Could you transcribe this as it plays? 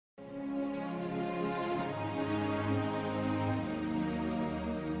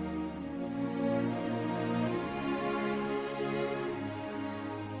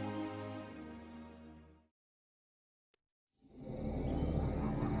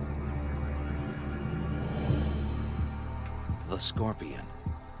The scorpion.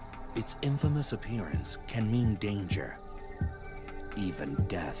 Its infamous appearance can mean danger, even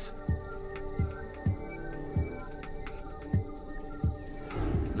death.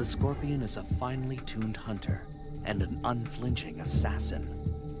 The scorpion is a finely tuned hunter and an unflinching assassin.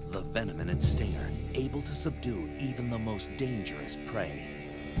 The venom in its stinger able to subdue even the most dangerous prey.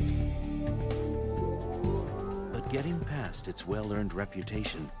 But getting past its well-earned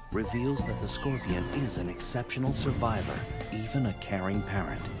reputation reveals that the scorpion is an exceptional survivor, even a caring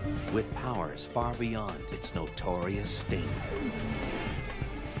parent, with powers far beyond its notorious sting.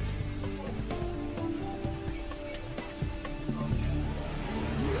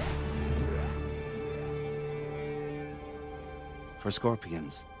 For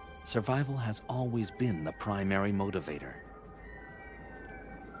scorpions, survival has always been the primary motivator.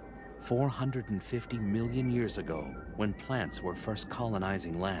 450 million years ago, when plants were first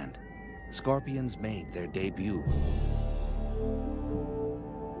colonizing land, scorpions made their debut.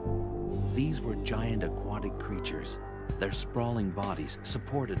 These were giant aquatic creatures, their sprawling bodies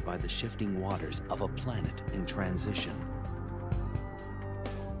supported by the shifting waters of a planet in transition.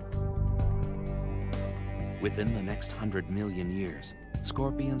 Within the next 100 million years,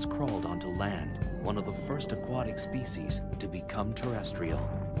 scorpions crawled onto land, one of the first aquatic species to become terrestrial.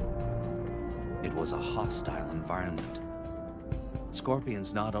 It was a hostile environment.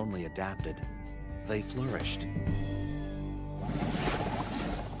 Scorpions not only adapted, they flourished.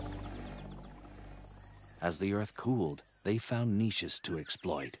 As the Earth cooled, they found niches to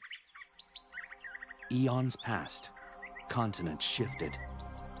exploit. Eons passed, continents shifted,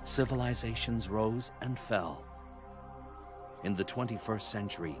 civilizations rose and fell. In the 21st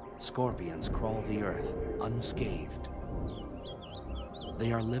century, scorpions crawl the Earth unscathed.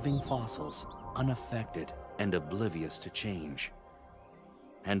 They are living fossils, unaffected and oblivious to change.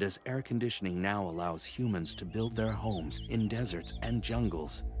 And as air conditioning now allows humans to build their homes in deserts and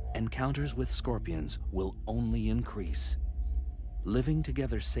jungles, encounters with scorpions will only increase. Living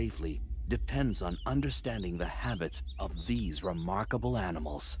together safely depends on understanding the habits of these remarkable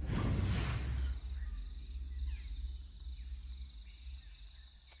animals.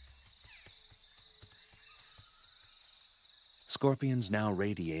 Scorpions now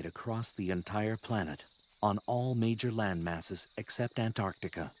radiate across the entire planet, on all major land masses except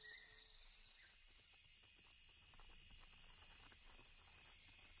Antarctica.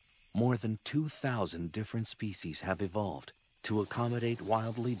 More than 2,000 different species have evolved to accommodate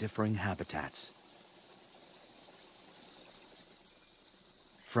wildly differing habitats.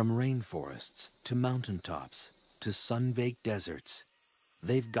 From rainforests to mountaintops to sun-baked deserts,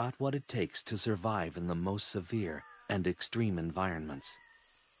 they've got what it takes to survive in the most severe and extreme environments.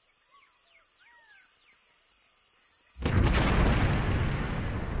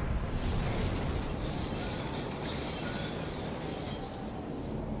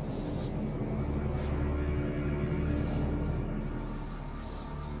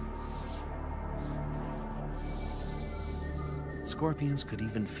 Scorpions could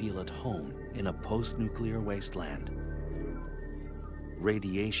even feel at home in a post-nuclear wasteland.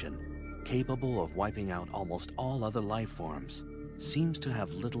 Radiation, capable of wiping out almost all other life forms, seems to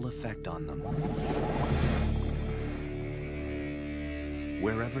have little effect on them.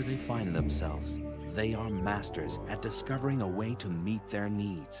 Wherever they find themselves, they are masters at discovering a way to meet their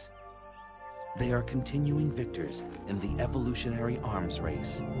needs. They are continuing victors in the evolutionary arms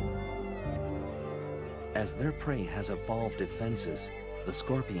race. As their prey has evolved defenses, the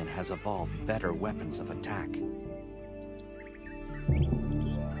scorpion has evolved better weapons of attack.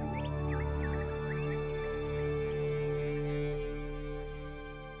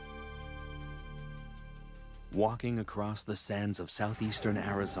 Walking across the sands of southeastern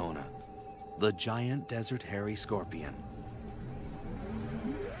Arizona, the giant desert hairy scorpion.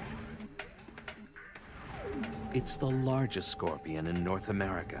 It's the largest scorpion in North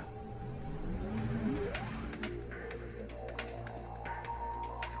America.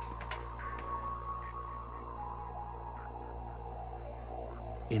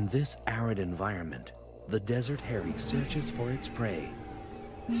 In this arid environment, the desert hairy searches for its prey,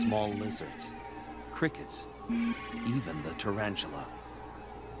 small lizards, crickets, even the tarantula.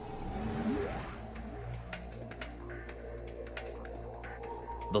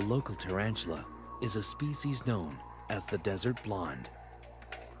 The local tarantula is a species known as the desert blonde.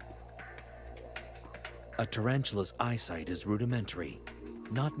 A tarantula's eyesight is rudimentary,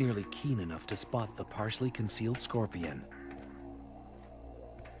 not nearly keen enough to spot the partially concealed scorpion.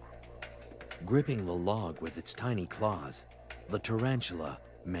 Gripping the log with its tiny claws, the tarantula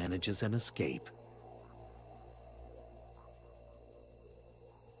manages an escape.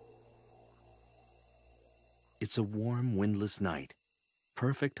 It's a warm, windless night.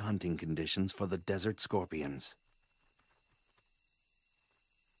 Perfect hunting conditions for the desert scorpions.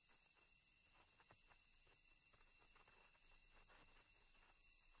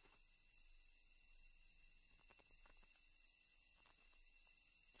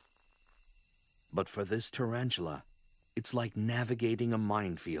 But for this tarantula, it's like navigating a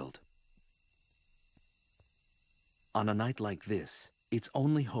minefield. On a night like this, its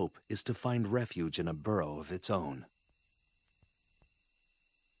only hope is to find refuge in a burrow of its own.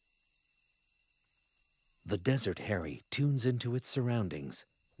 The desert hairy tunes into its surroundings,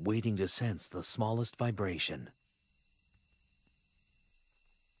 waiting to sense the smallest vibration.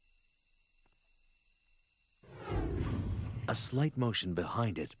 A slight motion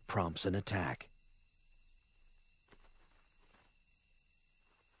behind it prompts an attack.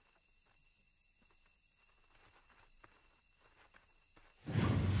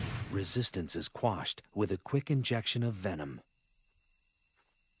 Resistance is quashed with a quick injection of venom.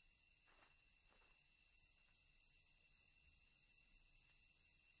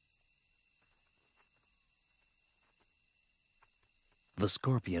 The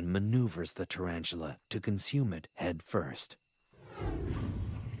scorpion maneuvers the tarantula to consume it head first.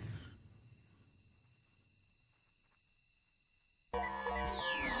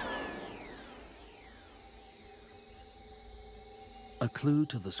 A clue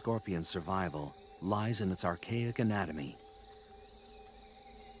to the scorpion's survival lies in its archaic anatomy.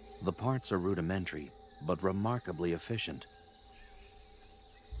 The parts are rudimentary, but remarkably efficient.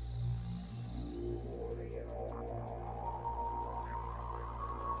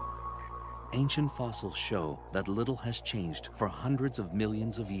 Ancient fossils show that little has changed for hundreds of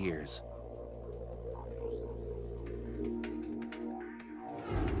millions of years.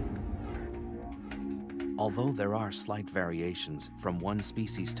 Although there are slight variations from one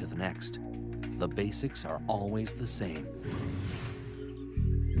species to the next, the basics are always the same.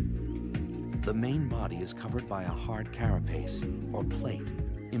 The main body is covered by a hard carapace, or plate,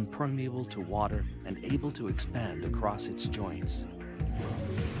 impermeable to water and able to expand across its joints.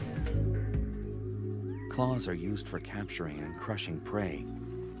 Claws are used for capturing and crushing prey.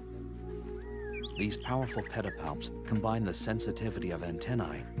 These powerful pedipalps combine the sensitivity of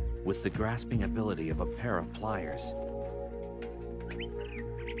antennae with the grasping ability of a pair of pliers.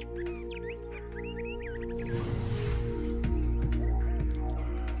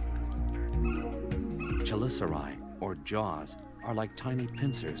 Chelicerae, or jaws, are like tiny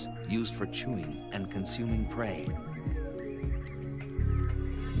pincers used for chewing and consuming prey.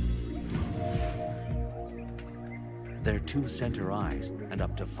 Their 2 center eyes and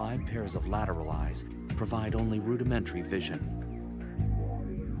up to 5 pairs of lateral eyes provide only rudimentary vision.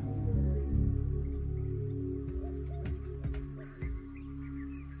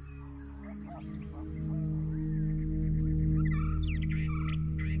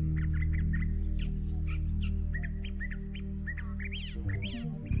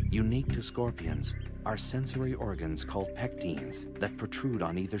 Unique to scorpions are sensory organs called pectines that protrude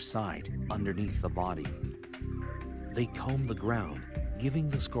on either side, underneath the body. They comb the ground, giving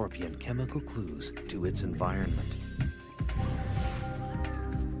the scorpion chemical clues to its environment.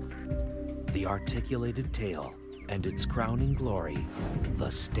 The articulated tail and its crowning glory, the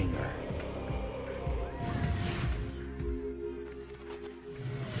stinger.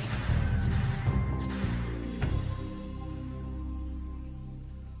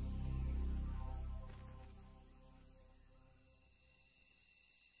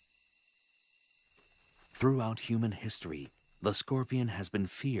 Throughout human history, the scorpion has been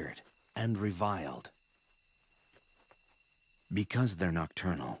feared and reviled. Because they're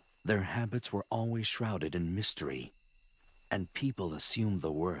nocturnal, their habits were always shrouded in mystery, and people assumed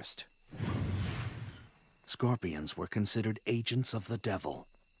the worst. Scorpions were considered agents of the devil,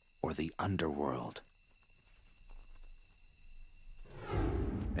 or the underworld.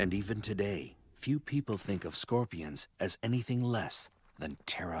 And even today, few people think of scorpions as anything less than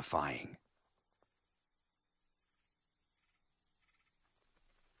terrifying.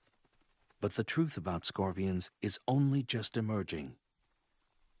 But the truth about scorpions is only just emerging.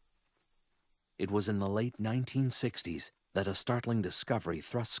 It was in the late 1960s that a startling discovery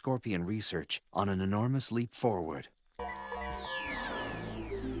thrust scorpion research on an enormous leap forward.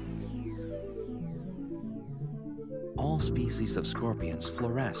 All species of scorpions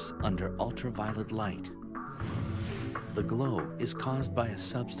fluoresce under ultraviolet light. The glow is caused by a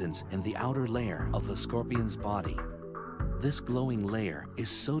substance in the outer layer of the scorpion's body. This glowing layer is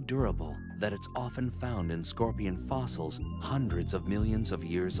so durable that it's often found in scorpion fossils hundreds of millions of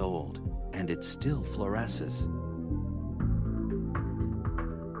years old, and it still fluoresces.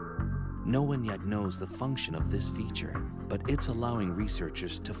 No one yet knows the function of this feature, but it's allowing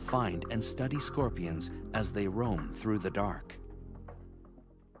researchers to find and study scorpions as they roam through the dark.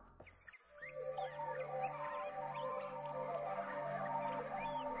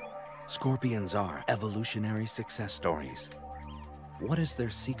 Scorpions are evolutionary success stories. What is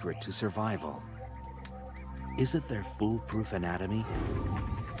their secret to survival? Is it their foolproof anatomy?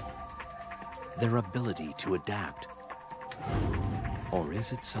 Their ability to adapt? Or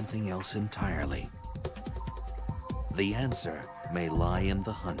is it something else entirely? The answer may lie in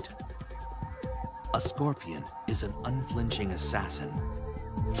the hunt. A scorpion is an unflinching assassin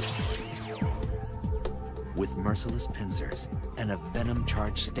with merciless pincers and a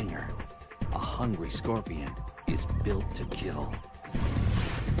venom-charged stinger. A hungry scorpion is built to kill.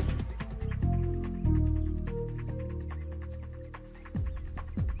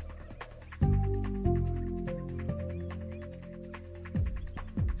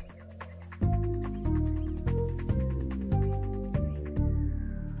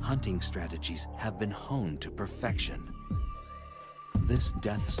 Hunting strategies have been honed to perfection. This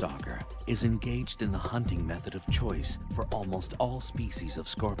death stalker is engaged in the hunting method of choice for almost all species of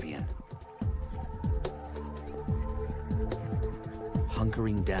scorpion.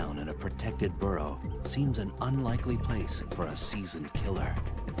 Hunkering down in a protected burrow seems an unlikely place for a seasoned killer,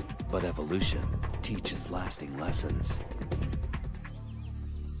 but evolution teaches lasting lessons.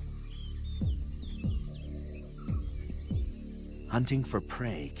 Hunting for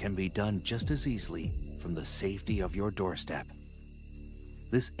prey can be done just as easily from the safety of your doorstep.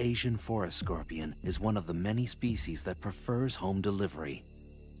 This Asian forest scorpion is one of the many species that prefers home delivery.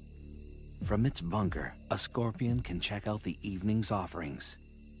 From its bunker, a scorpion can check out the evening's offerings.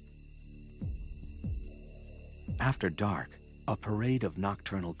 After dark, a parade of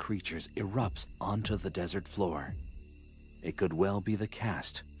nocturnal creatures erupts onto the desert floor. It could well be the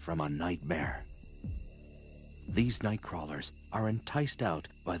cast from a nightmare. These night crawlers are enticed out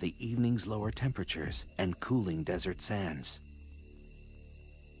by the evening's lower temperatures and cooling desert sands.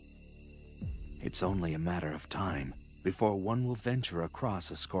 It's only a matter of time before one will venture across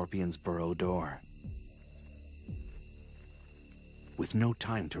a scorpion's burrow door. With no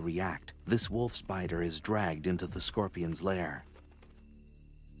time to react, this wolf spider is dragged into the scorpion's lair.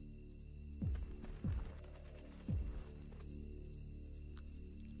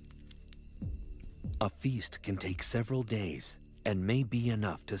 A feast can take several days and may be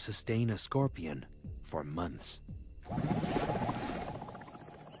enough to sustain a scorpion for months.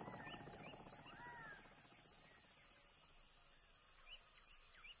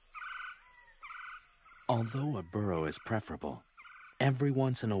 Although a burrow is preferable, every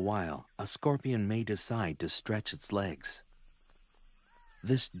once in a while a scorpion may decide to stretch its legs.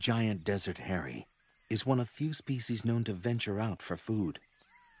 This giant desert hairy is one of few species known to venture out for food.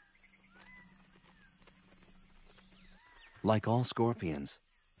 Like all scorpions,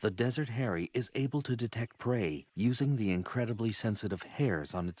 the desert hairy is able to detect prey using the incredibly sensitive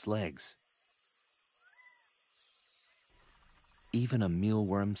hairs on its legs. Even a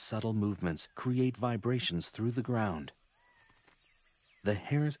mealworm's subtle movements create vibrations through the ground. The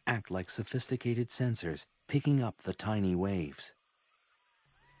hairs act like sophisticated sensors, picking up the tiny waves.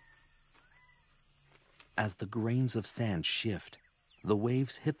 As the grains of sand shift, the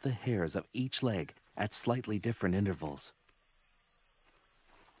waves hit the hairs of each leg at slightly different intervals.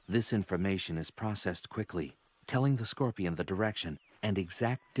 This information is processed quickly, telling the scorpion the direction and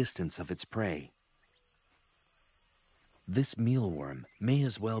exact distance of its prey. This mealworm may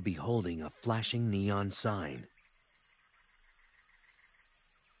as well be holding a flashing neon sign.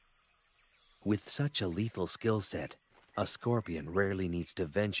 With such a lethal skill set, a scorpion rarely needs to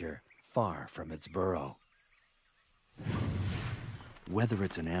venture far from its burrow. Whether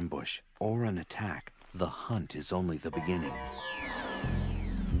it's an ambush or an attack, the hunt is only the beginning.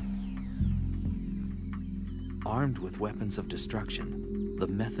 Armed with weapons of destruction, the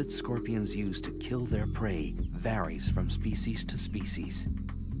method scorpions use to kill their prey varies from species to species.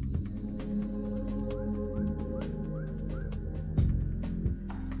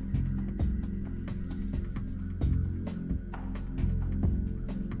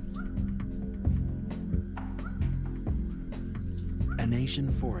 An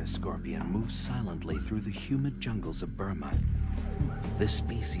Asian forest scorpion moves silently through the humid jungles of Burma. This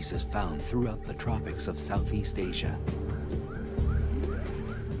species is found throughout the tropics of Southeast Asia.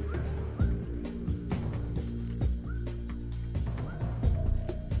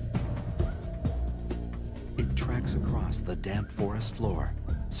 It tracks across the damp forest floor,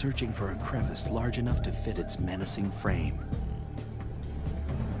 searching for a crevice large enough to fit its menacing frame.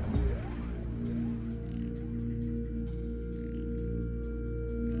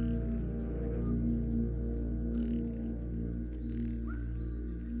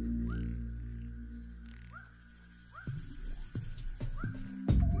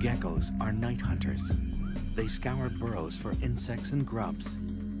 Geckos are night hunters. They scour burrows for insects and grubs.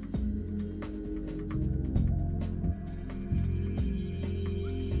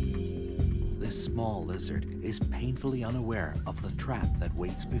 This small lizard is painfully unaware of the trap that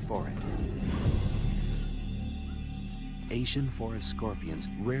waits before it. Asian forest scorpions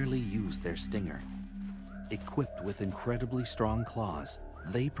rarely use their stinger. Equipped with incredibly strong claws,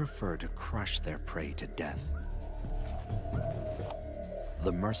 they prefer to crush their prey to death.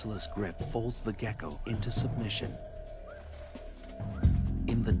 The merciless grip folds the gecko into submission.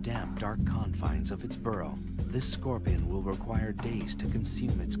 In the damp, dark confines of its burrow, this scorpion will require days to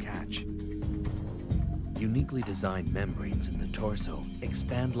consume its catch. Uniquely designed membranes in the torso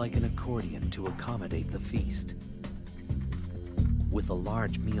expand like an accordion to accommodate the feast. With a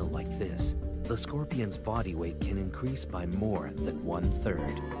large meal like this, the scorpion's body weight can increase by more than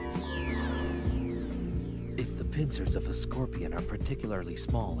 1/3. If the pincers of a scorpion are particularly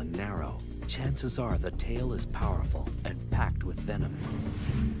small and narrow, chances are the tail is powerful and packed with venom.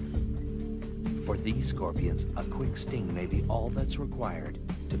 For these scorpions, a quick sting may be all that's required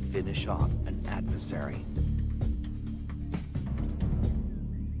to finish off an adversary.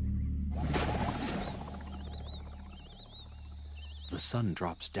 The sun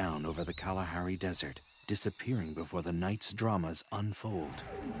drops down over the Kalahari Desert, disappearing before the night's dramas unfold.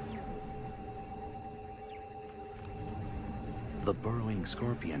 The burrowing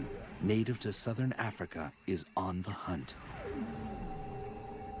scorpion, native to southern Africa, is on the hunt.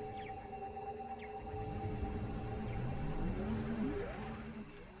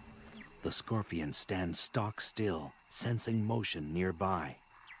 The scorpion stands stock still, sensing motion nearby.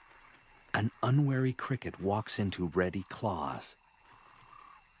 An unwary cricket walks into ready claws.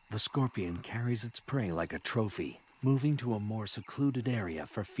 The scorpion carries its prey like a trophy, moving to a more secluded area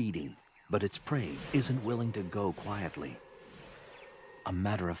for feeding. But its prey isn't willing to go quietly. A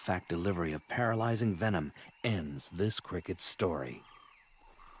matter-of-fact delivery of paralyzing venom ends this cricket's story.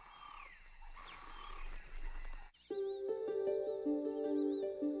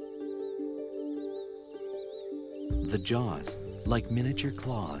 The jaws, like miniature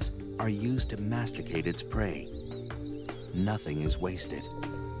claws, are used to masticate its prey. Nothing is wasted.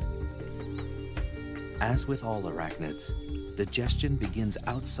 As with all arachnids, digestion begins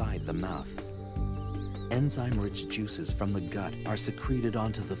outside the mouth. Enzyme-rich juices from the gut are secreted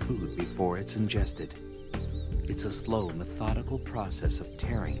onto the food before it's ingested. It's a slow, methodical process of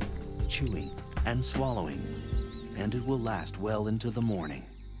tearing, chewing, and swallowing, and it will last well into the morning.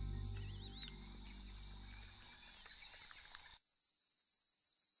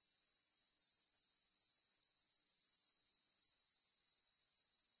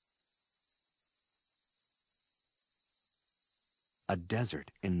 A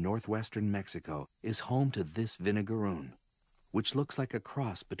desert in northwestern Mexico is home to this vinegaroon, which looks like a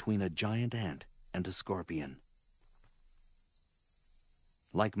cross between a giant ant and a scorpion.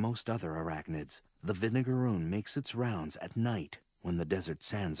 Like most other arachnids, the vinegaroon makes its rounds at night when the desert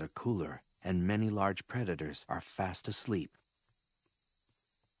sands are cooler and many large predators are fast asleep.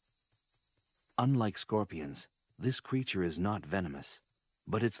 Unlike scorpions, this creature is not venomous,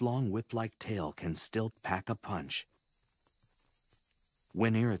 but its long whip-like tail can still pack a punch.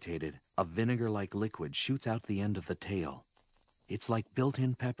 When irritated, a vinegar-like liquid shoots out the end of the tail. It's like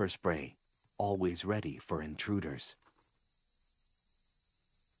built-in pepper spray, always ready for intruders.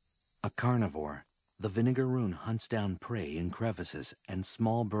 A carnivore, the vinegaroon hunts down prey in crevices and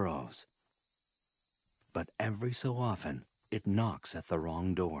small burrows. But every so often, it knocks at the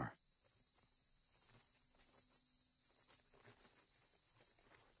wrong door.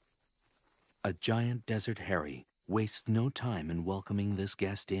 A giant desert hairy wastes no time in welcoming this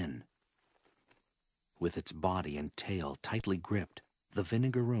guest in. With its body and tail tightly gripped, the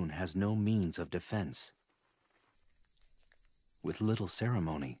vinegaroon has no means of defense. With little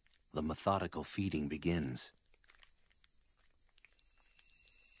ceremony, the methodical feeding begins.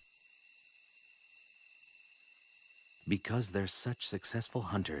 Because they're such successful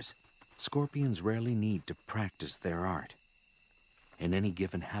hunters, scorpions rarely need to practice their art. In any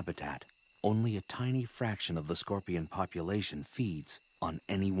given habitat, only a tiny fraction of the scorpion population feeds on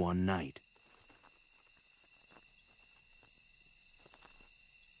any one night.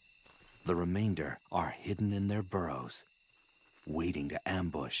 The remainder are hidden in their burrows, waiting to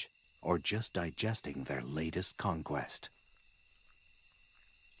ambush or just digesting their latest conquest.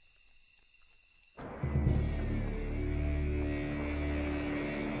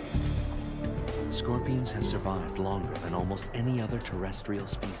 Scorpions have survived longer than almost any other terrestrial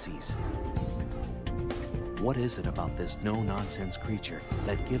species. What is it about this no-nonsense creature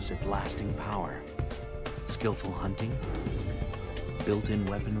that gives it lasting power? Skillful hunting? built-in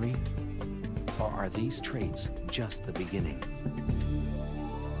weaponry? Or are these traits just the beginning?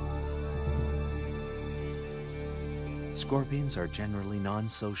 Scorpions are generally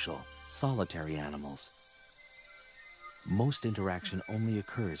non-social, solitary animals. Most interaction only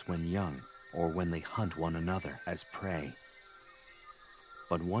occurs when young or when they hunt one another as prey.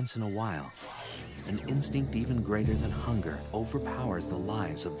 But once in a while, an instinct even greater than hunger overpowers the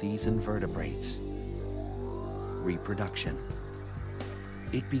lives of these invertebrates. Reproduction.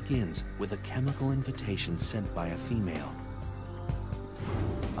 It begins with a chemical invitation sent by a female.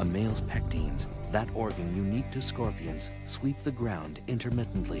 A male's pectines, that organ unique to scorpions, sweep the ground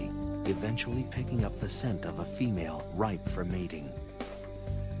intermittently, eventually picking up the scent of a female ripe for mating.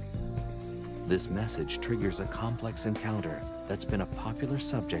 This message triggers a complex encounter that's been a popular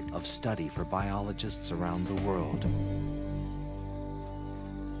subject of study for biologists around the world.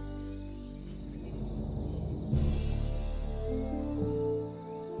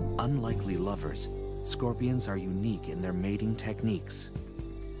 Unlikely lovers, scorpions are unique in their mating techniques.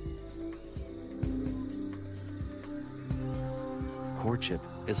 Courtship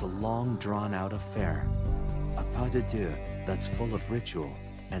is a long, drawn-out affair, a pas de deux that's full of ritual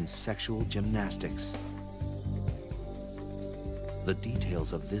and sexual gymnastics. The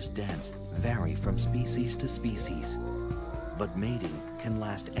details of this dance vary from species to species, but mating can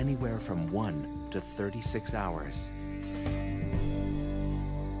last anywhere from 1 to 36 hours.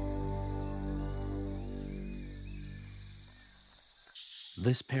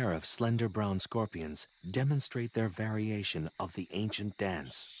 This pair of slender brown scorpions demonstrate their variation of the ancient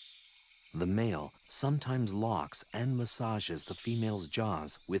dance. The male sometimes locks and massages the female's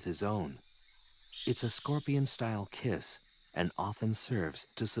jaws with his own. It's a scorpion-style kiss and often serves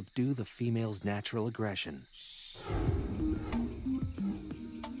to subdue the female's natural aggression.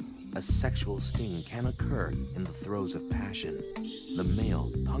 A sexual sting can occur in the throes of passion, the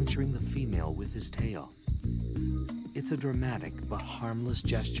male puncturing the female with his tail. It's a dramatic but harmless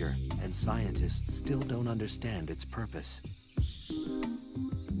gesture, and scientists still don't understand its purpose.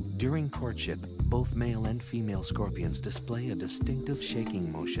 During courtship, both male and female scorpions display a distinctive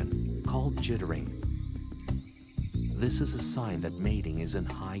shaking motion called jittering. This is a sign that mating is in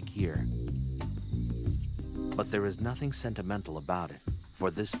high gear. But there is nothing sentimental about it, for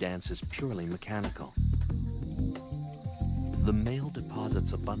this dance is purely mechanical. The male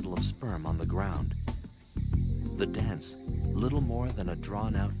deposits a bundle of sperm on the ground. The dance, little more than a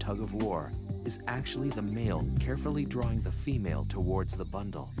drawn-out tug of war, is actually the male carefully drawing the female towards the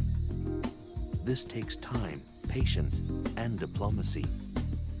bundle. This takes time, patience, and diplomacy.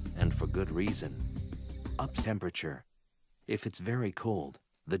 And for good reason. Up temperature. If it's very cold,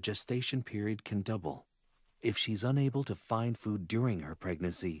 the gestation period can double. If she's unable to find food during her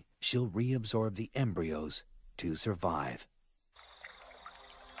pregnancy, she'll reabsorb the embryos to survive.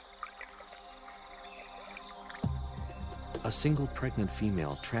 A single pregnant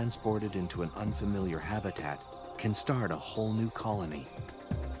female transported into an unfamiliar habitat can start a whole new colony.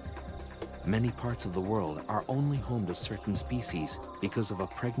 Many parts of the world are only home to certain species because of a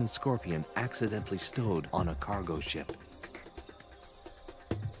pregnant scorpion accidentally stowed on a cargo ship.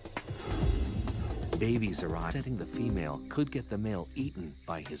 Babies arrive, setting the female could get the male eaten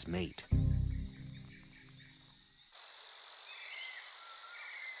by his mate.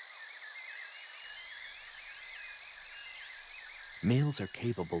 Males are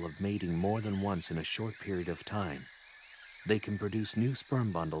capable of mating more than once in a short period of time. They can produce new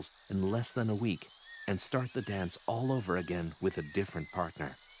sperm bundles in less than a week and start the dance all over again with a different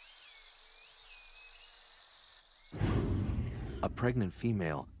partner. A pregnant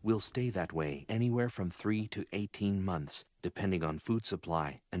female will stay that way anywhere from 3 to 18 months, depending on food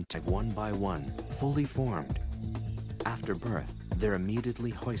supply, and one by one, fully formed. After birth, they're immediately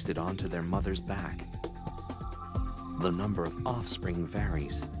hoisted onto their mother's back. The number of offspring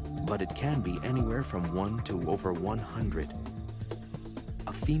varies, but it can be anywhere from 1 to over 100.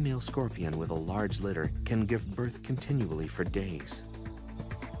 A female scorpion with a large litter can give birth continually for days.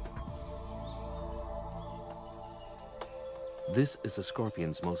 This is a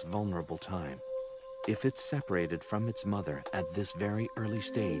scorpion's most vulnerable time. If it's separated from its mother at this very early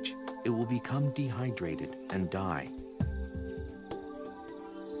stage, it will become dehydrated and die.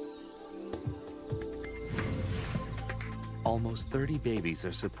 Almost 30 babies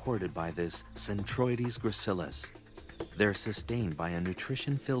are supported by this Centroides gracilis. They're sustained by a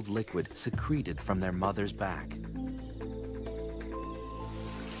nutrition-filled liquid secreted from their mother's back.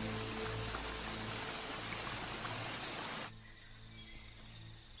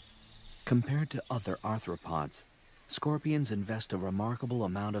 Compared to other arthropods, scorpions invest a remarkable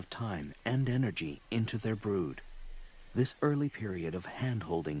amount of time and energy into their brood. This early period of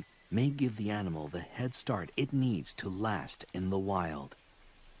hand-holding may give the animal the head start it needs to last in the wild.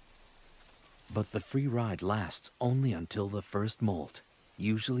 But the free ride lasts only until the first molt,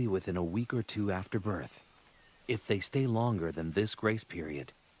 usually within a week or two after birth. If they stay longer than this grace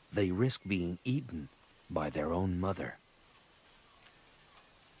period, they risk being eaten by their own mother.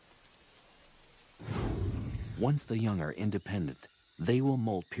 Once the young are independent, they will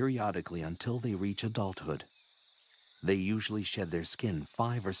molt periodically until they reach adulthood. They usually shed their skin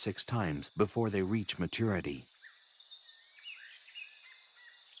 5 or 6 times before they reach maturity.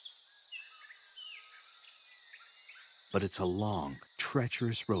 But it's a long,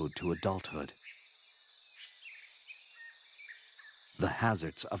 treacherous road to adulthood. The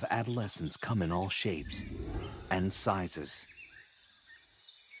hazards of adolescence come in all shapes and sizes.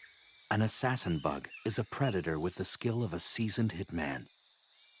 An assassin bug is a predator with the skill of a seasoned hitman.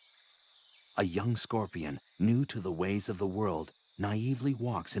 A young scorpion, new to the ways of the world, naively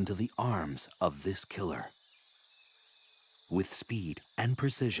walks into the arms of this killer. With speed and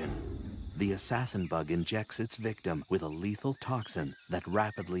precision, the assassin bug injects its victim with a lethal toxin that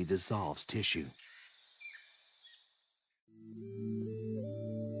rapidly dissolves tissue.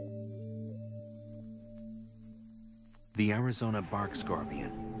 The Arizona bark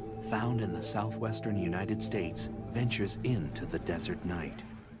scorpion, found in the southwestern United States, ventures into the desert night.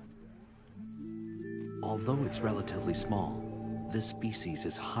 Although it's relatively small, this species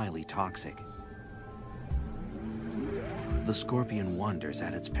is highly toxic. The scorpion wanders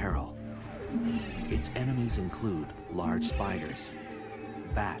at its peril. Its enemies include large spiders,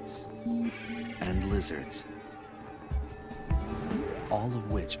 bats, and lizards, all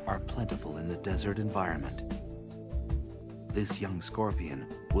of which are plentiful in the desert environment. This young scorpion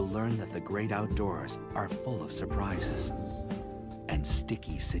will learn that the great outdoors are full of surprises and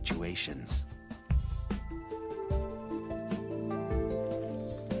sticky situations.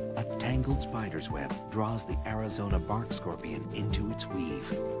 A tangled spider's web draws the Arizona bark scorpion into its weave.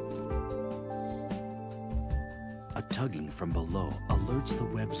 A tugging from below alerts the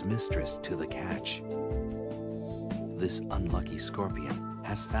web's mistress to the catch. This unlucky scorpion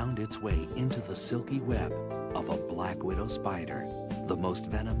has found its way into the silky web of a black widow spider, the most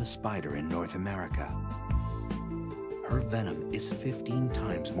venomous spider in North America. Her venom is 15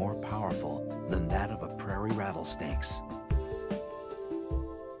 times more powerful than that of a prairie rattlesnake's.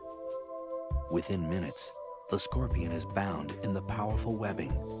 Within minutes, the scorpion is bound in the powerful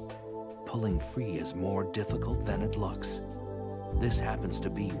webbing. Pulling free is more difficult than it looks. This happens to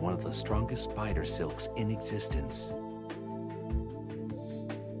be one of the strongest spider silks in existence.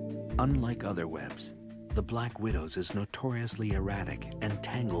 Unlike other webs, the black widow's is notoriously erratic and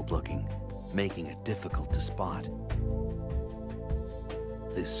tangled-looking, making it difficult to spot.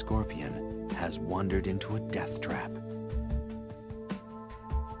 This scorpion has wandered into a death trap.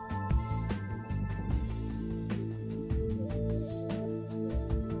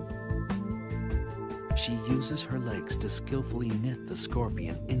 She uses her legs to skillfully knit the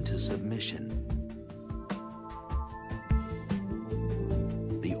scorpion into submission.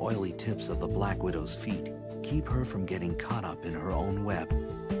 The oily tips of the black widow's feet keep her from getting caught up in her own web.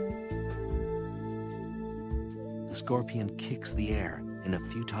 The scorpion kicks the air in a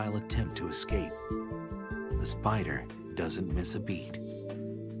futile attempt to escape. The spider doesn't miss a beat.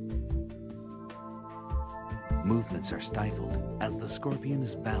 Movements are stifled as the scorpion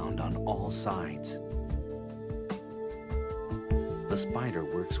is bound on all sides. The spider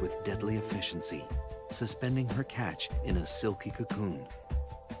works with deadly efficiency, suspending her catch in a silky cocoon.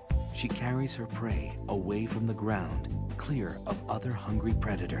 She carries her prey away from the ground, clear of other hungry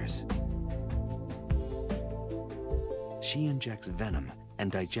predators. She injects venom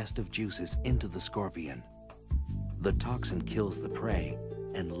and digestive juices into the scorpion. The toxin kills the prey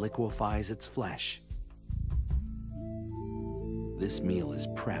and liquefies its flesh. This meal is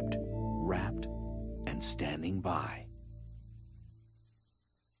prepped, wrapped, and standing by.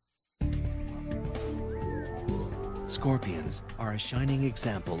 Scorpions are a shining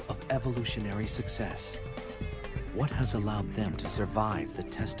example of evolutionary success. What has allowed them to survive the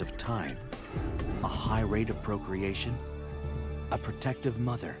test of time? A high rate of procreation? A protective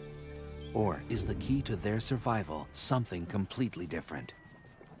mother? Or is the key to their survival something completely different?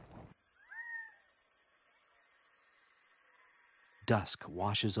 Dusk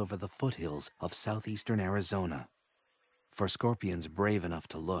washes over the foothills of southeastern Arizona. For scorpions brave enough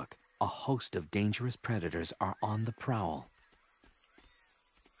to look, a host of dangerous predators are on the prowl.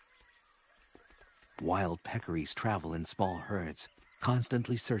 Wild peccaries travel in small herds,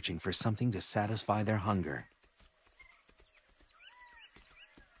 constantly searching for something to satisfy their hunger.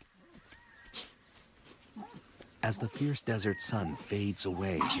 As the fierce desert sun fades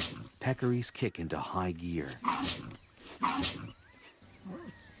away, peccaries kick into high gear.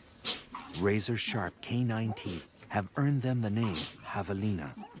 Razor-sharp canine teeth have earned them the name javelina,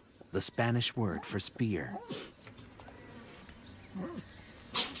 the Spanish word for spear.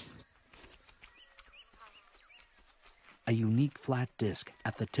 A unique flat disc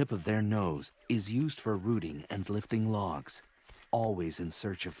at the tip of their nose is used for rooting and lifting logs, always in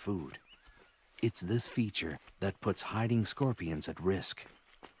search of food. It's this feature that puts hiding scorpions at risk.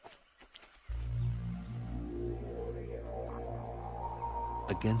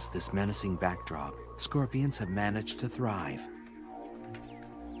 Against this menacing backdrop, scorpions have managed to thrive.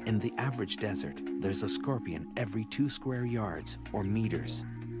 In the average desert, there's a scorpion every 2 square yards or meters.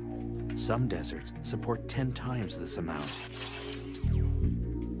 Some deserts support 10 times this amount.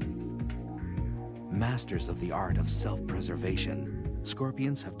 Masters of the art of self-preservation,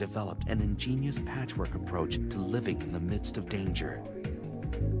 scorpions have developed an ingenious patchwork approach to living in the midst of danger.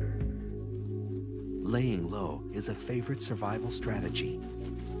 Laying low is a favorite survival strategy,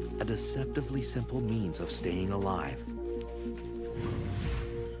 a deceptively simple means of staying alive.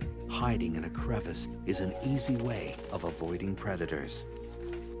 Hiding in a crevice is an easy way of avoiding predators.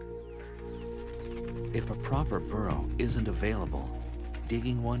 If a proper burrow isn't available,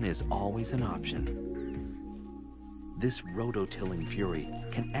 digging one is always an option. This rototilling fury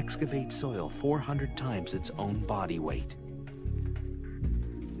can excavate soil 400 times its own body weight.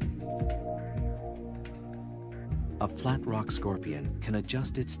 A flat rock scorpion can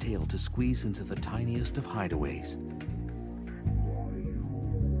adjust its tail to squeeze into the tiniest of hideaways.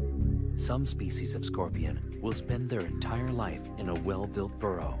 Some species of scorpion will spend their entire life in a well-built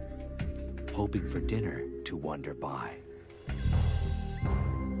burrow, hoping for dinner to wander by.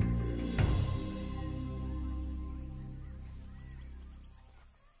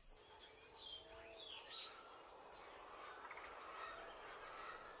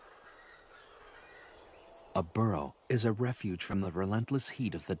 A burrow is a refuge from the relentless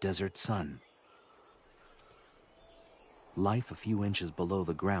heat of the desert sun. Life a few inches below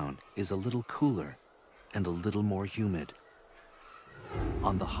the ground is a little cooler and a little more humid.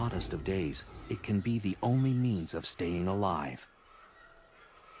 On the hottest of days, it can be the only means of staying alive.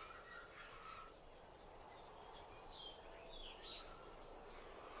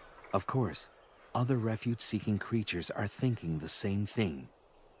 Of course, other refuge-seeking creatures are thinking the same thing.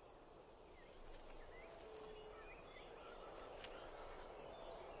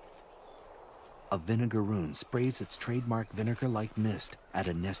 A vinegaroon sprays its trademark vinegar-like mist at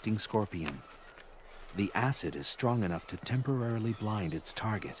a nesting scorpion. The acid is strong enough to temporarily blind its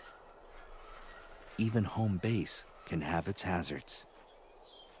target. Even home base can have its hazards.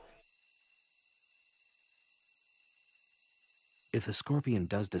 If a scorpion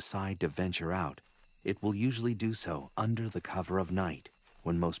does decide to venture out, it will usually do so under the cover of night,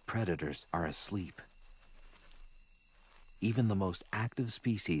 when most predators are asleep. Even the most active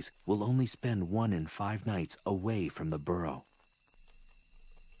species will only spend 1 in 5 nights away from the burrow.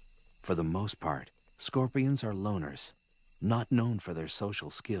 For the most part, scorpions are loners, not known for their social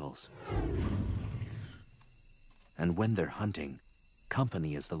skills. And when they're hunting,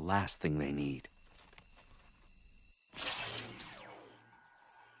 company is the last thing they need.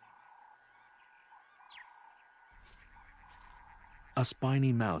 A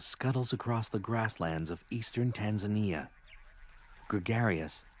spiny mouse scuttles across the grasslands of eastern Tanzania.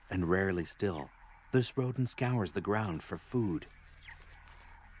 Gregarious and rarely still, this rodent scours the ground for food.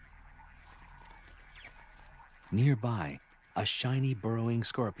 Nearby, a shiny burrowing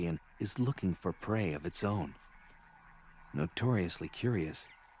scorpion is looking for prey of its own. Notoriously curious,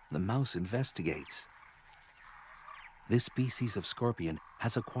 the mouse investigates. This species of scorpion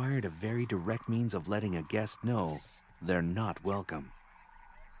has acquired a very direct means of letting a guest know they're not welcome.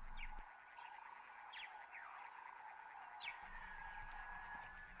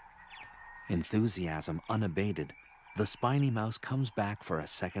 Enthusiasm unabated, the spiny mouse comes back for a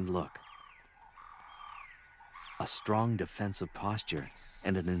second look. A strong defensive posture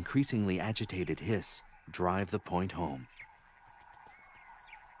and an increasingly agitated hiss drive the point home.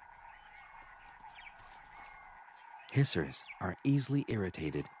 Hissers are easily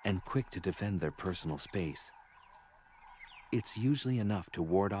irritated and quick to defend their personal space. It's usually enough to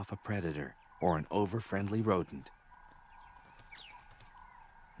ward off a predator or an over-friendly rodent.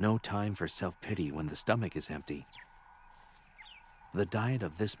 No time for self-pity when the stomach is empty. The diet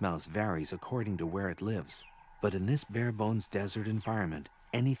of this mouse varies according to where it lives, but in this bare-bones desert environment,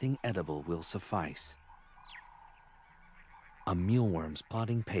 anything edible will suffice. A mealworm's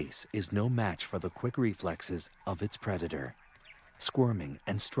plodding pace is no match for the quick reflexes of its predator. Squirming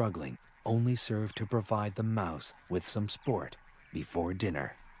and struggling, only serve to provide the mouse with some sport before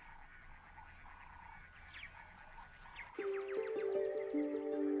dinner.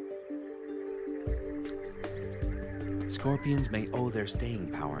 Scorpions may owe their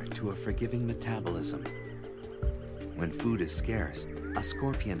staying power to a forgiving metabolism. When food is scarce, a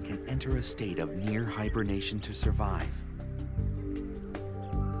scorpion can enter a state of near hibernation to survive.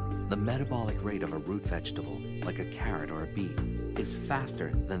 The metabolic rate of a root vegetable, like a carrot or a beet, is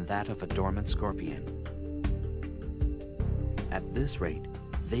faster than that of a dormant scorpion. At this rate,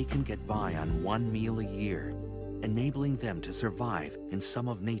 they can get by on one meal a year, enabling them to survive in some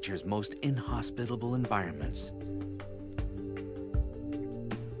of nature's most inhospitable environments.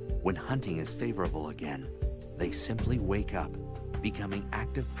 When hunting is favorable again, they simply wake up, becoming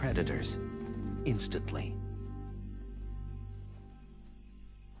active predators instantly.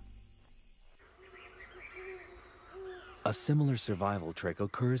 A similar survival trick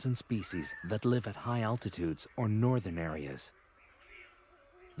occurs in species that live at high altitudes or northern areas.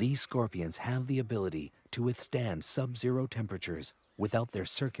 These scorpions have the ability to withstand sub-zero temperatures without their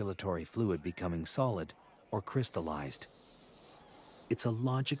circulatory fluid becoming solid or crystallized. It's a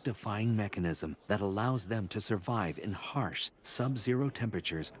logic-defying mechanism that allows them to survive in harsh, sub-zero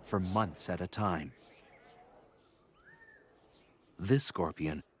temperatures for months at a time. This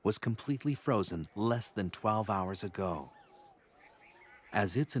scorpion was completely frozen less than 12 hours ago.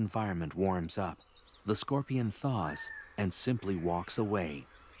 As its environment warms up, the scorpion thaws and simply walks away,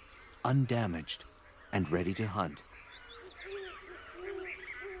 undamaged and ready to hunt.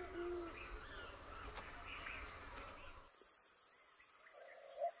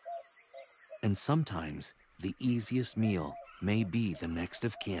 And sometimes, the easiest meal may be the next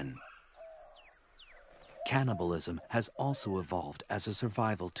of kin. Cannibalism has also evolved as a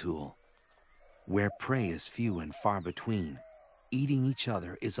survival tool. Where prey is few and far between, eating each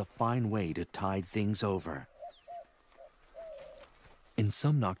other is a fine way to tide things over. In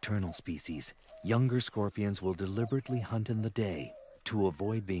some nocturnal species, younger scorpions will deliberately hunt in the day to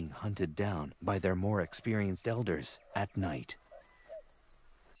avoid being hunted down by their more experienced elders at night.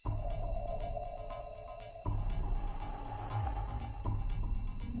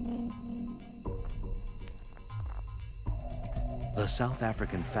 The South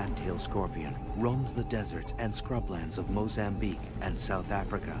African fat-tailed scorpion roams the deserts and scrublands of Mozambique and South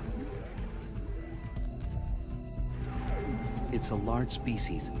Africa. It's a large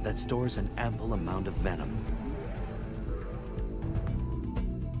species that stores an ample amount of venom.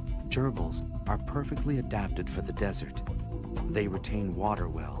 Gerbils are perfectly adapted for the desert. They retain water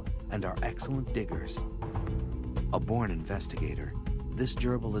well and are excellent diggers. A born investigator, this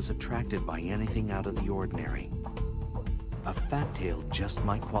gerbil is attracted by anything out of the ordinary. A fat tail just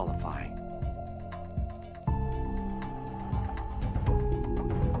might qualify.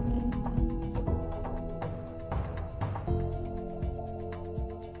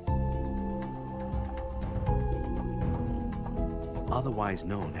 Otherwise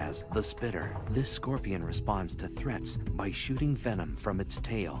known as the spitter, this scorpion responds to threats by shooting venom from its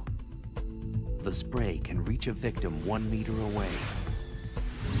tail. The spray can reach a victim 1 meter away.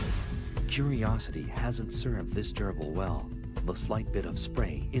 Curiosity hasn't served this gerbil well. The slight bit of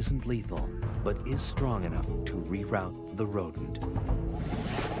spray isn't lethal, but is strong enough to reroute the rodent.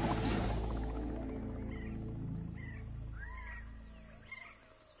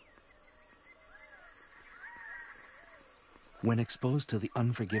 When exposed to the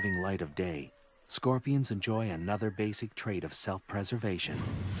unforgiving light of day, scorpions enjoy another basic trait of self-preservation: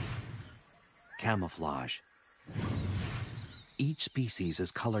 camouflage. Each species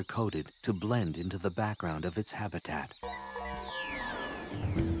is color-coded to blend into the background of its habitat.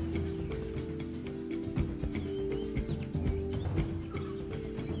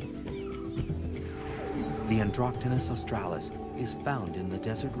 The Antarctica australis is found in the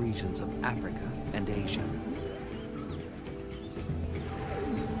desert regions of Africa and Asia.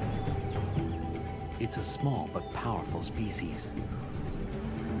 It's a small but powerful species.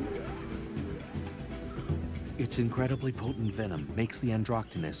 Its incredibly potent venom makes the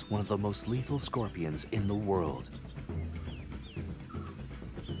Androctonus one of the most lethal scorpions in the world.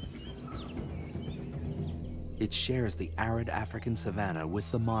 It shares the arid African savanna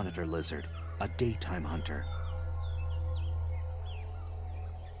with the monitor lizard, a daytime hunter.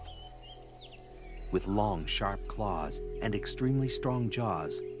 With long, sharp claws and extremely strong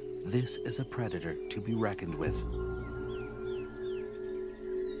jaws, this is a predator to be reckoned with.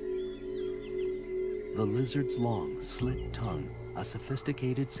 The lizard's long, slit tongue, a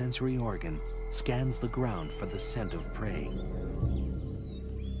sophisticated sensory organ, scans the ground for the scent of prey.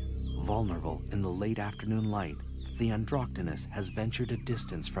 Vulnerable in the late afternoon light, the Androctonus has ventured a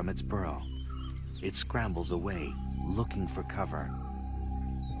distance from its burrow. It scrambles away, looking for cover.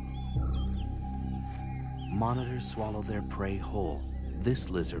 Monitors swallow their prey whole.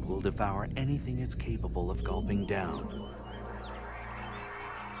 This lizard will devour anything it's capable of gulping down.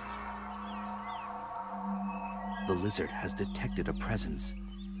 The lizard has detected a presence.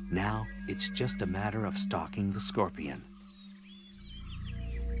 Now, it's just a matter of stalking the scorpion.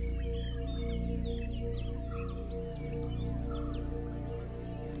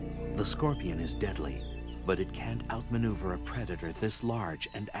 The scorpion is deadly, but it can't outmaneuver a predator this large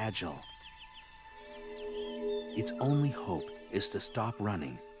and agile. Its only hope is to stop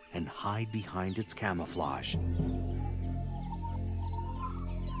running and hide behind its camouflage.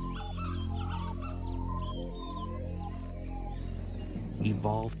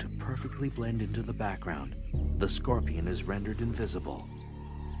 Evolved to perfectly blend into the background, the scorpion is rendered invisible.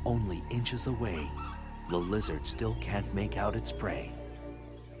 Only inches away, the lizard still can't make out its prey.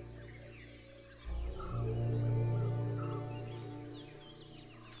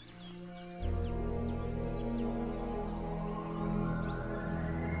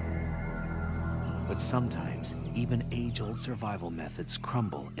 But sometimes, even age-old survival methods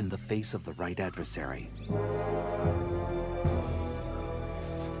crumble in the face of the right adversary.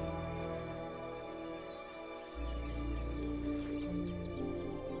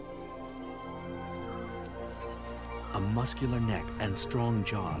 A muscular neck and strong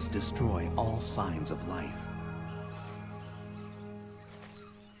jaws destroy all signs of life.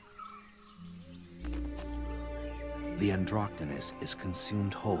 The Androctonus is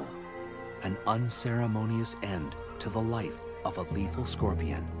consumed whole, an unceremonious end to the life of a lethal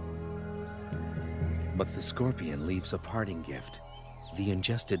scorpion. But the scorpion leaves a parting gift. The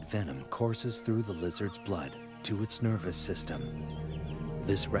ingested venom courses through the lizard's blood to its nervous system.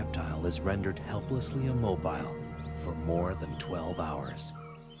 This reptile is rendered helplessly immobile for more than 12 hours.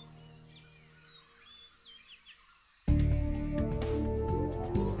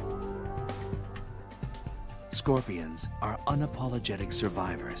 Scorpions are unapologetic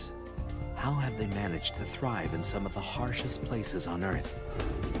survivors. How have they managed to thrive in some of the harshest places on Earth?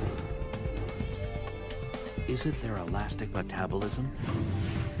 Is it their elastic metabolism?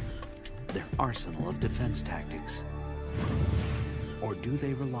 Their arsenal of defense tactics? Or do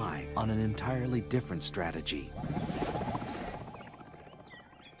they rely on an entirely different strategy?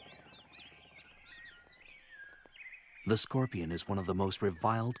 The scorpion is one of the most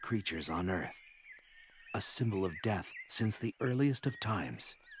reviled creatures on Earth, a symbol of death since the earliest of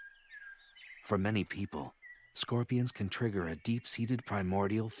times. For many people, scorpions can trigger a deep-seated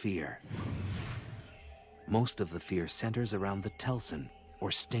primordial fear. Most of the fear centers around the telson,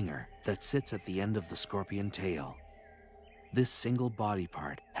 or stinger, that sits at the end of the scorpion tail. This single body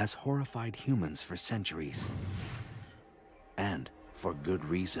part has horrified humans for centuries. And for good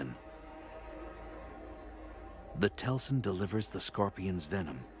reason. The telson delivers the scorpion's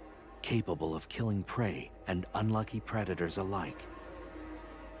venom, capable of killing prey and unlucky predators alike.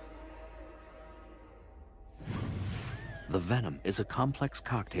 The venom is a complex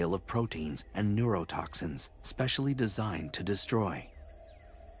cocktail of proteins and neurotoxins specially designed to destroy.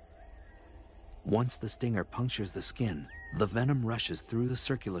 Once the stinger punctures the skin, the venom rushes through the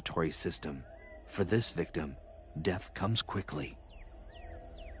circulatory system. For this victim, death comes quickly.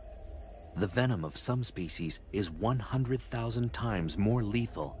 The venom of some species is 100,000 times more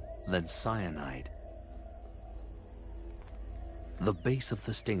lethal than cyanide. The base of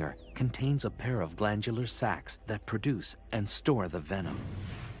the stinger contains a pair of glandular sacs that produce and store the venom.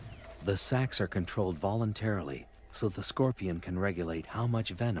 The sacs are controlled voluntarily, so the scorpion can regulate how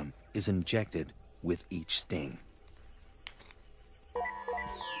much venom is injected with each sting.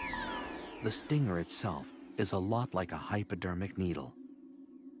 The stinger itself is a lot like a hypodermic needle.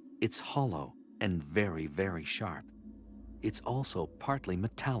 It's hollow and very, very sharp. It's also partly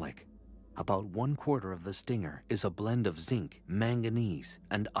metallic. About 1/4 of the stinger is a blend of zinc, manganese,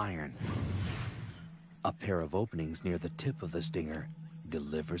 and iron. A pair of openings near the tip of the stinger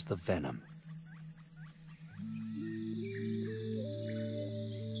delivers the venom.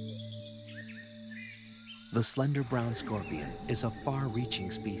 The slender brown scorpion is a far-reaching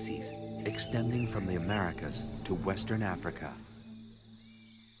species, extending from the Americas to Western Africa.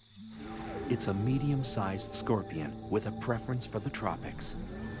 It's a medium-sized scorpion with a preference for the tropics.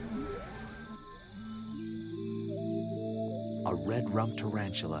 A red-rumped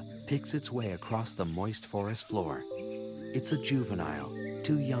tarantula picks its way across the moist forest floor. It's a juvenile,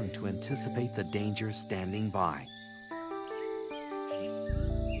 too young to anticipate the dangers standing by.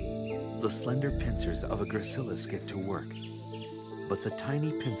 The slender pincers of a gracilis get to work, but the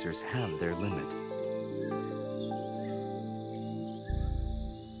tiny pincers have their limit.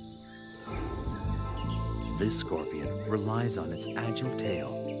 This scorpion relies on its agile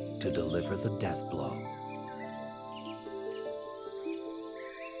tail to deliver the death blow.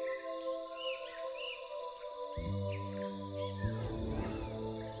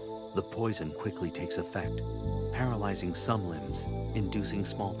 The poison quickly takes effect, paralyzing some limbs, inducing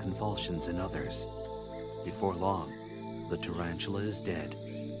small convulsions in others. Before long, the tarantula is dead.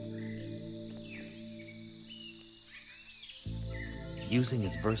 Using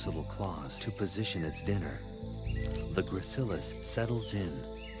its versatile claws to position its dinner, the gracilis settles in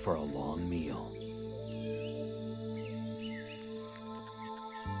for a long meal.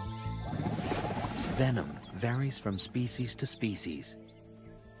 Venom varies from species to species.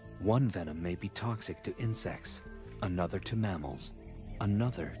 One venom may be toxic to insects, another to mammals,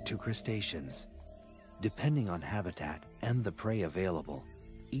 another to crustaceans. Depending on habitat and the prey available,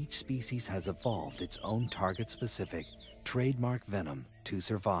 each species has evolved its own target-specific, trademark venom to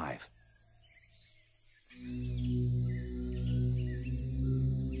survive.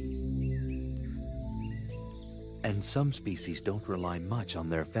 And some species don't rely much on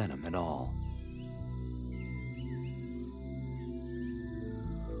their venom at all.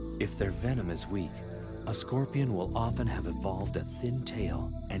 If their venom is weak, a scorpion will often have evolved a thin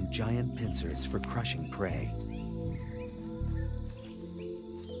tail and giant pincers for crushing prey.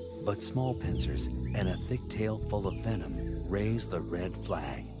 But small pincers and a thick tail full of venom raise the red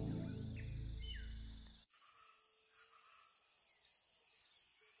flag.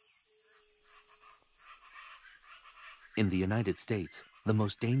 In the United States, the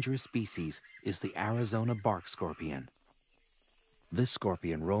most dangerous species is the Arizona bark scorpion. This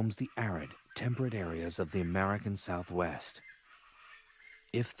scorpion roams the arid, temperate areas of the American Southwest.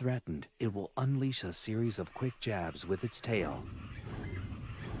 If threatened, it will unleash a series of quick jabs with its tail.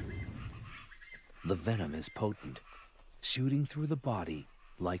 The venom is potent, shooting through the body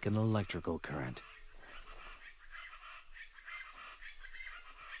like an electrical current.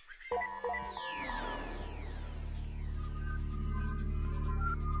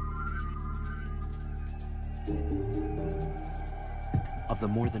 Of the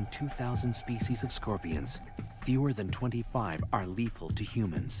more than 2,000 species of scorpions, fewer than 25 are lethal to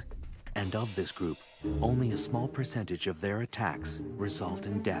humans. And of this group, only a small percentage of their attacks result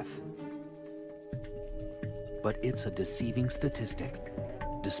in death. But it's a deceiving statistic.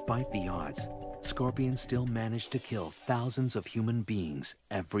 Despite the odds, scorpions still manage to kill thousands of human beings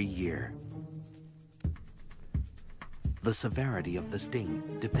every year. The severity of the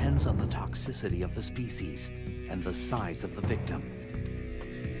sting depends on the toxicity of the species and the size of the victim.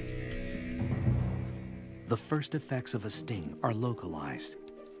 The first effects of a sting are localized,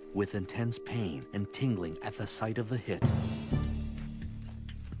 with intense pain and tingling at the site of the hit.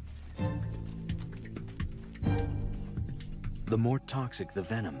 The more toxic the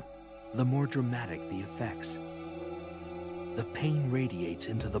venom, the more dramatic the effects. The pain radiates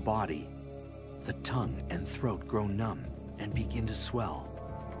into the body. The tongue and throat grow numb and begin to swell.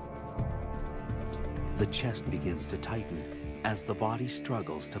 The chest begins to tighten as the body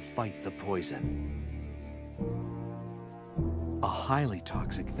struggles to fight the poison. A highly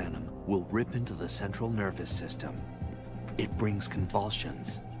toxic venom will rip into the central nervous system. It brings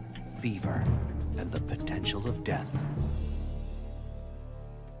convulsions, fever, and the potential of death.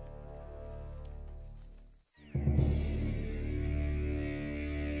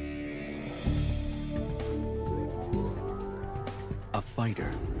 A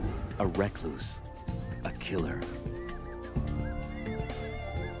fighter, a recluse, a killer.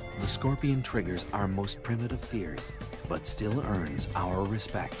 The scorpion triggers our most primitive fears, but still earns our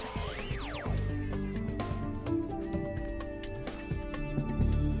respect.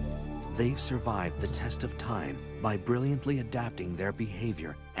 They've survived the test of time by brilliantly adapting their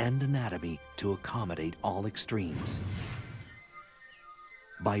behavior and anatomy to accommodate all extremes.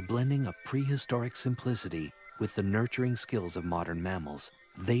 By blending a prehistoric simplicity with the nurturing skills of modern mammals,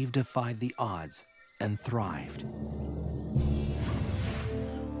 they've defied the odds and thrived.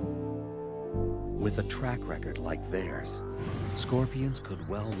 With a track record like theirs, scorpions could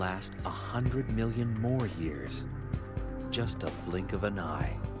well last 100 million more years. Just a blink of an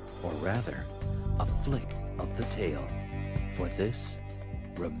eye, or rather, a flick of the tail for this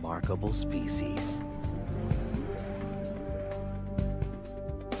remarkable species.